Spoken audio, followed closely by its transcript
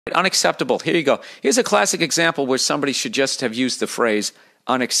Unacceptable. Here you go. Here's a classic example where somebody should just have used the phrase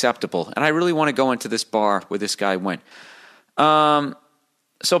unacceptable. And I really want to go into this bar where this guy went.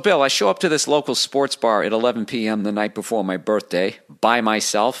 So, Bill, I show up to this local sports bar at 11 p.m. the night before my birthday by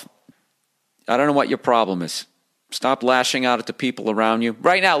myself. I don't know what your problem is. Stop lashing out at the people around you.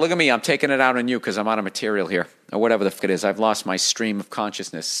 Right now, look at me. I'm taking it out on you because I'm out of material here. Or whatever the fuck it is. I've lost my stream of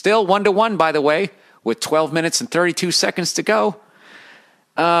consciousness. Still 1-1, by the way, with 12 minutes and 32 seconds to go.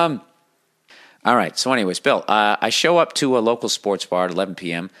 All right. So anyways, Bill, I show up to a local sports bar at 11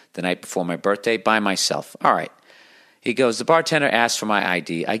 p.m. the night before my birthday by myself. All right. He goes, the bartender asks for my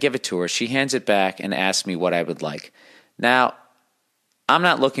ID. I give it to her. She hands it back and asks me what I would like. Now, I'm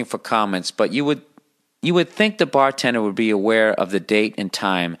not looking for comments, but you would think the bartender would be aware of the date and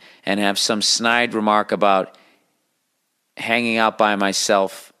time and have some snide remark about hanging out by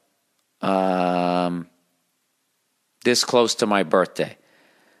myself this close to my birthday.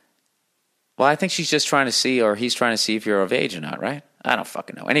 Well, I think she's just trying to see, or he's trying to see if you're of age or not, right? I don't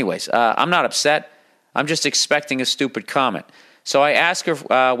fucking know. Anyways, I'm not upset. I'm just expecting a stupid comment. So I ask her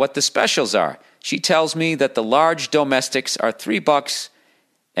what the specials are. She tells me that the large domestics are $3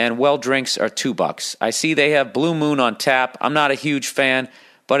 and well drinks are $2. I see they have Blue Moon on tap. I'm not a huge fan,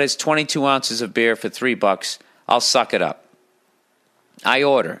 but it's 22 ounces of beer for $3. I'll suck it up. I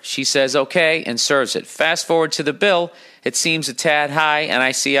order. She says okay and serves it. Fast forward to the bill. It seems a tad high, and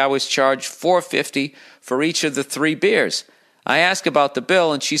I see I was charged $4.50 for each of the 3 beers. I ask about the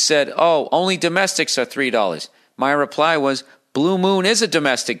bill, and she said, oh, only domestics are $3. My reply was, Blue Moon is a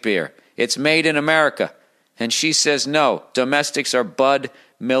domestic beer. It's made in America. And she says, no, domestics are Bud,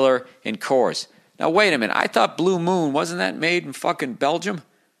 Miller, and Coors. Now, wait a minute. I thought Blue Moon, wasn't that made in fucking Belgium?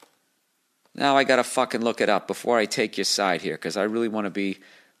 Now I got to fucking look it up before I take your side here, because I really want to be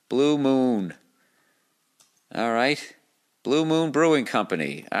Blue Moon. All right. Blue Moon Brewing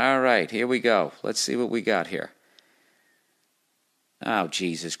Company. All right, here we go. Let's see what we got here. Oh,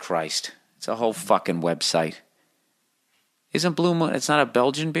 Jesus Christ. It's a whole fucking website. Isn't Blue Moon, it's not a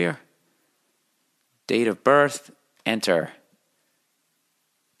Belgian beer? Date of birth, enter.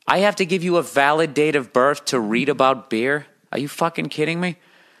 I have to give you a valid date of birth to read about beer? Are you fucking kidding me?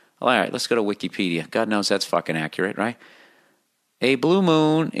 All right, let's go to Wikipedia. God knows that's fucking accurate, right? A blue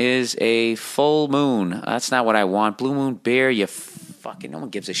moon is a full moon. That's not what I want. Blue Moon beer, you fucking... No one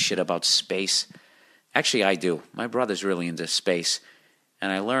gives a shit about space. Actually, I do. My brother's really into space.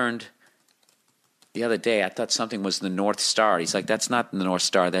 And I learned the other day, I thought something was the North Star. He's like, that's not the North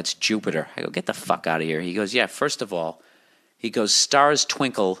Star, that's Jupiter. I go, get the fuck out of here. He goes, yeah, first of all, he goes, stars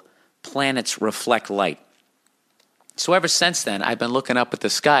twinkle, planets reflect light. So ever since then, I've been looking up at the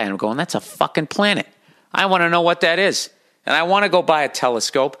sky and I'm going, that's a fucking planet. I want to know what that is. And I want to go buy a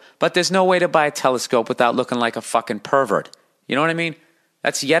telescope, but there's no way to buy a telescope without looking like a fucking pervert. You know what I mean?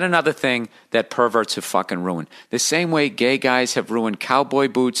 That's yet another thing that perverts have fucking ruined. The same way gay guys have ruined cowboy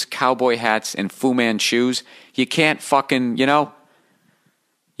boots, cowboy hats, and Fu Man shoes. You can't fucking,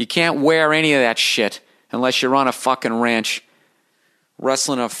 you can't wear any of that shit unless you're on a fucking ranch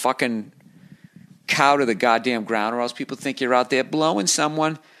wrestling a fucking cow to the goddamn ground, or else people think you're out there blowing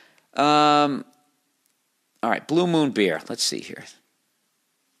someone. All right, Blue Moon beer. Let's see here.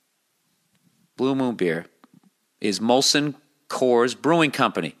 Blue Moon beer is Molson Coors Brewing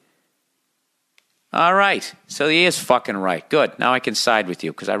Company. All right. So he is fucking right. Good. Now I can side with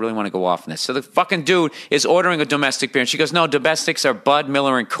you because I really want to go off on this. So the fucking dude is ordering a domestic beer, and she goes, no, domestics are Bud,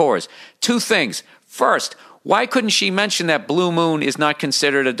 Miller, and Coors. 2 things. First, why couldn't she mention that Blue Moon is not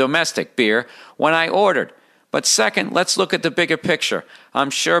considered a domestic beer when I ordered? But second, let's look at the bigger picture.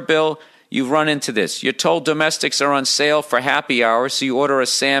 I'm sure, Bill, you've run into this. You're told domestics are on sale for happy hour, so you order a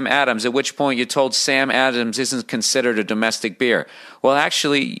Sam Adams, at which point you're told Sam Adams isn't considered a domestic beer. Well,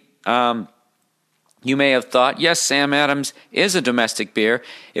 actually, you may have thought, yes, Sam Adams is a domestic beer.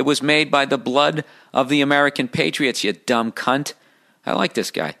 It was made by the blood of the American patriots, you dumb cunt. I like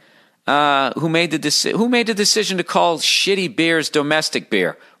this guy. Who made the decision to call shitty beers domestic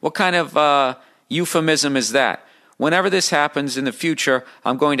beer? What kind of euphemism is that? Whenever this happens in the future,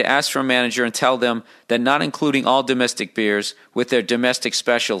 I'm going to ask for a manager and tell them that not including all domestic beers with their domestic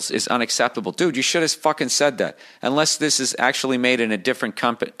specials is unacceptable. Dude, you should have fucking said that. Unless this is actually made in a different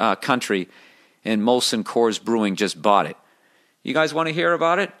country and Molson Coors Brewing just bought it. You guys want to hear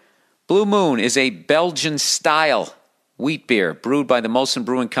about it? Blue Moon is a Belgian-style wheat beer brewed by the Molson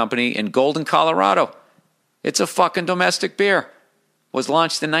Brewing Company in Golden, Colorado. It's a fucking domestic beer. Was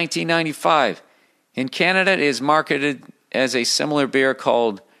launched in 1995. In Canada, it is marketed as a similar beer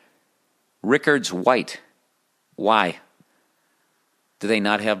called Rickard's White. Why? Do they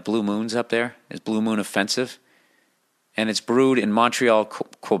not have Blue Moons up there? Is Blue Moon offensive? and it's brewed in Montreal,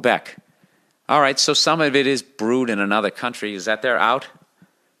 Quebec. All right, so some of it is brewed in another country. Is that there out?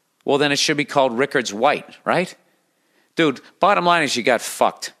 Well, then it should be called Rickard's White, right? Dude, bottom line is you got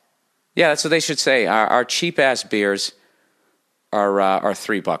fucked. Yeah, that's what they should say. Our cheap-ass beers are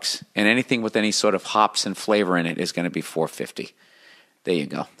 $3, and anything with any sort of hops and flavor in it is going to be $4.50. There you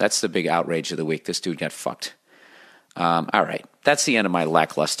go. That's the big outrage of the week. This dude got fucked. All right, that's the end of my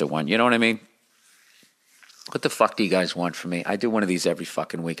lackluster one. You know what I mean? What the fuck do you guys want from me? I do one of these every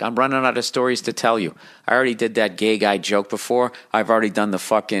fucking week. I'm running out of stories to tell you. I already did that gay guy joke before. I've already done the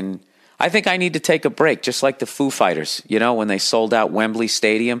fucking... I think I need to take a break, just like the Foo Fighters. You know, when they sold out Wembley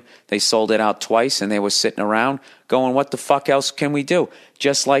Stadium, they sold it out twice, and they were sitting around going, what the fuck else can we do?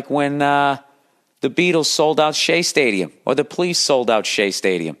 Just like when the Beatles sold out Shea Stadium, or the Police sold out Shea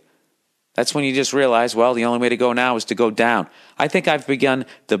Stadium. That's when you just realize, well, the only way to go now is to go down. I think I've begun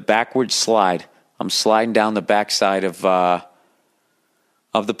the backward slide. I'm sliding down the backside of the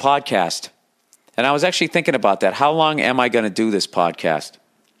podcast. And I was actually thinking about that. How long am I going to do this podcast?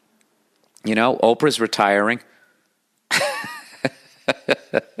 You know, Oprah's retiring.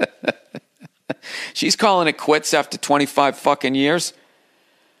 She's calling it quits after 25 fucking years.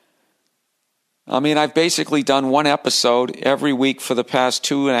 I mean, I've basically done one episode every week for the past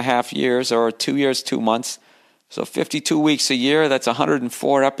 2.5 years, or 2 years, 2 months. So 52 weeks a year, that's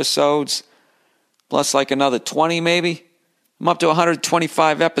 104 episodes, plus like another 20 maybe. I'm up to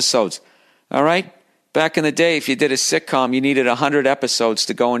 125 episodes, all right? Back in the day, if you did a sitcom, you needed 100 episodes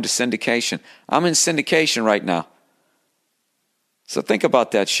to go into syndication. I'm in syndication right now. So think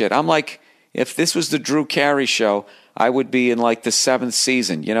about that shit. I'm like, if this was the Drew Carey show, I would be in like the 7th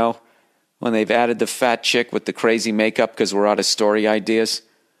season, you know, when they've added the fat chick with the crazy makeup because we're out of story ideas.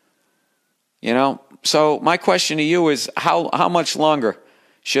 You know, so my question to you is, how much longer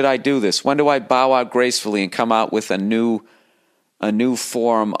should I do this? When do I bow out gracefully and come out with a new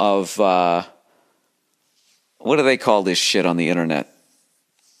form of... what do they call this shit on the internet?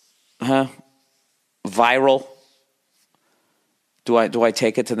 Viral? Do I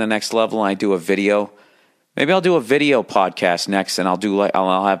take it to the next level and I do a video? Maybe I'll do a video podcast next, and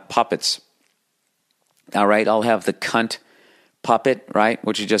I'll have puppets. All right, I'll have the cunt puppet, right,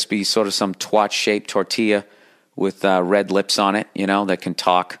 which would just be sort of some twat-shaped tortilla with red lips on it, you know, that can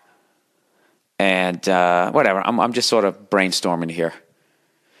talk. And whatever, I'm just sort of brainstorming here.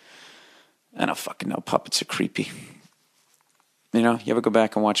 I don't fucking know. Puppets are creepy. You know, you ever go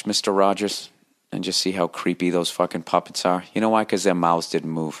back and watch Mr. Rogers and just see how creepy those fucking puppets are? You know why? Because their mouths didn't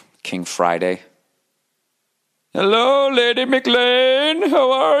move. King Friday. Hello, Lady McLean.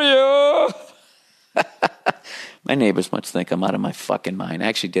 How are you? My neighbors must think I'm out of my fucking mind. I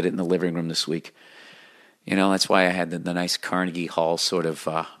actually did it in the living room this week. You know, that's why I had the nice Carnegie Hall sort of...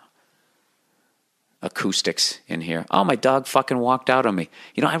 acoustics in here. Oh, my dog fucking walked out on me.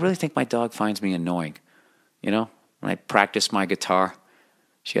 You know, I really think my dog finds me annoying. You know, when I practice my guitar,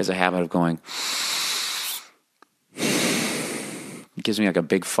 she has a habit of going... It gives me like a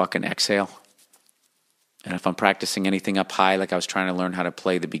big fucking exhale. And if I'm practicing anything up high, like I was trying to learn how to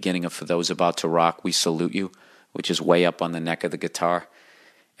play the beginning of For Those About to Rock, We Salute You, which is way up on the neck of the guitar.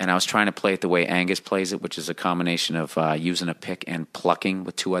 And I was trying to play it the way Angus plays it, which is a combination of using a pick and plucking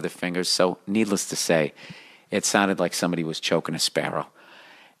with 2 other fingers. So needless to say, it sounded like somebody was choking a sparrow.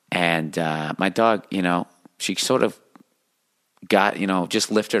 And my dog, you know, she sort of got, you know,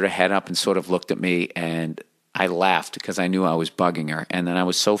 just lifted her head up and sort of looked at me. And I laughed because I knew I was bugging her. And then I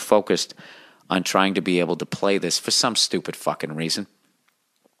was so focused on trying to be able to play this for some stupid fucking reason.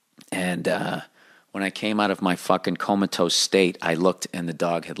 And when I came out of my fucking comatose state, I looked and the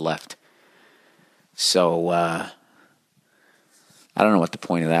dog had left. So, I don't know what the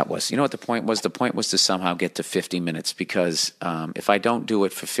point of that was. You know what the point was? The point was to somehow get to 50 minutes because if I don't do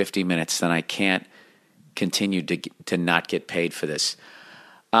it for 50 minutes, then I can't continue to not get paid for this.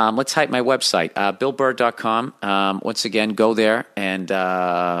 Let's hype my website, BillBurr.com. Once again, go there and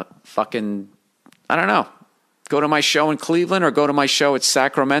fucking, I don't know, go to my show in Cleveland or go to my show at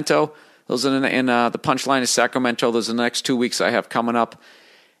Sacramento. Those are in the Punchline is Sacramento. Those are the next 2 weeks I have coming up.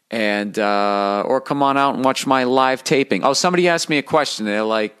 And or come on out and watch my live taping. Oh, somebody asked me a question. They're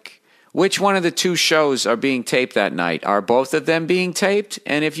like, which one of the 2 shows are being taped that night? Are both of them being taped?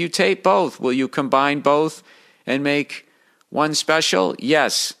 And if you tape both, will you combine both and make one special?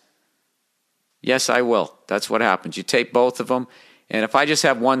 Yes. Yes, I will. That's what happens. You tape both of them. And if I just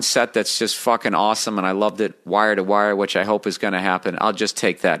have one set that's just fucking awesome and I loved it wire to wire, which I hope is going to happen, I'll just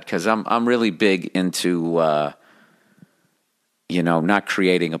take that because I'm really big into, you know, not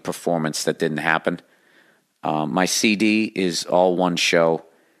creating a performance that didn't happen. My CD is all one show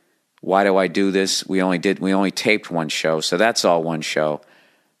Why Do I Do This? We only taped one show, so that's all one show.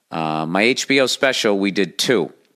 My HBO special, we did 2.